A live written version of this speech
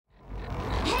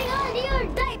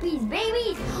puppies,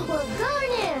 babies. We're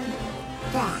going in.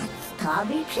 That's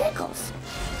Tommy Pickles.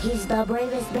 He's the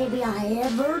bravest baby I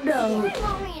ever known. My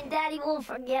mommy and daddy won't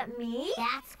forget me.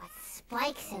 That's what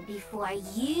Spike said before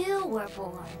you were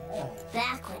born.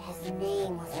 Back when his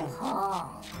name was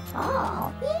Paul.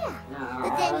 Oh. Yeah.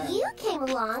 But then you came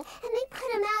along and they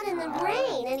put him out in the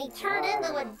rain and he turned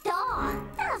into a dog.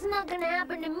 That's not gonna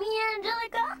happen to me,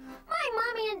 Angelica. My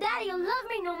mommy and daddy will love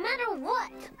me no matter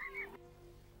what.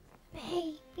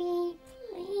 Baby,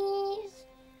 please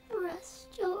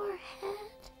rest your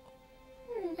head.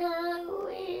 Now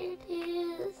it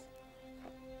is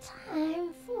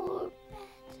time for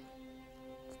bed.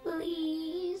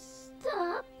 Please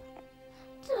stop.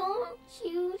 Don't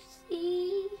you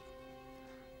see?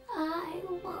 I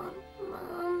want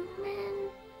Mom and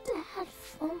Dad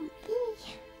for me.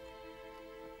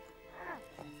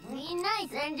 Be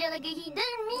nice, Angelica. He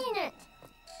didn't mean it.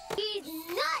 He's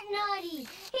not naughty.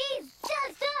 He's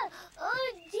just a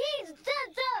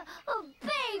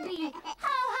baby.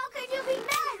 How can you be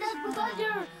mad just because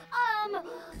you're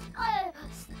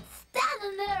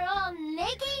standing there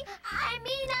naked? I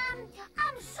mean,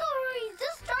 I'm sure he's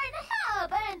just trying to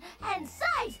help. And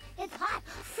sights, it's hot.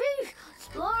 Sheesh,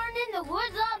 exploring in the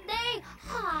woods all day.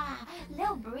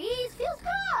 Little breeze feels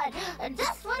good.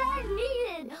 Just what I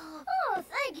needed. Oh,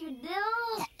 thank you,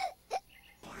 Dill.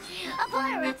 A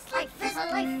pirate's like this a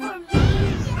life for me.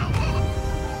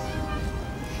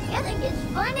 You think it's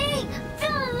funny?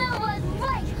 Feeling that was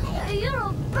right. You're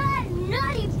a bad,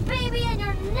 naughty baby and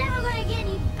you're never gonna get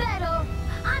any better.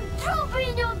 I'm through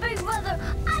being your big brother.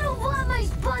 I don't want my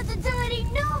responsibility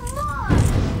no more.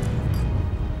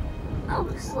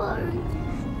 I'm sorry.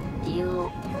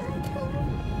 You.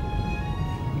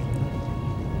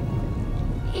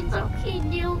 It's okay,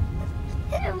 Neil.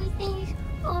 Everything's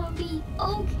gonna be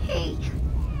okay.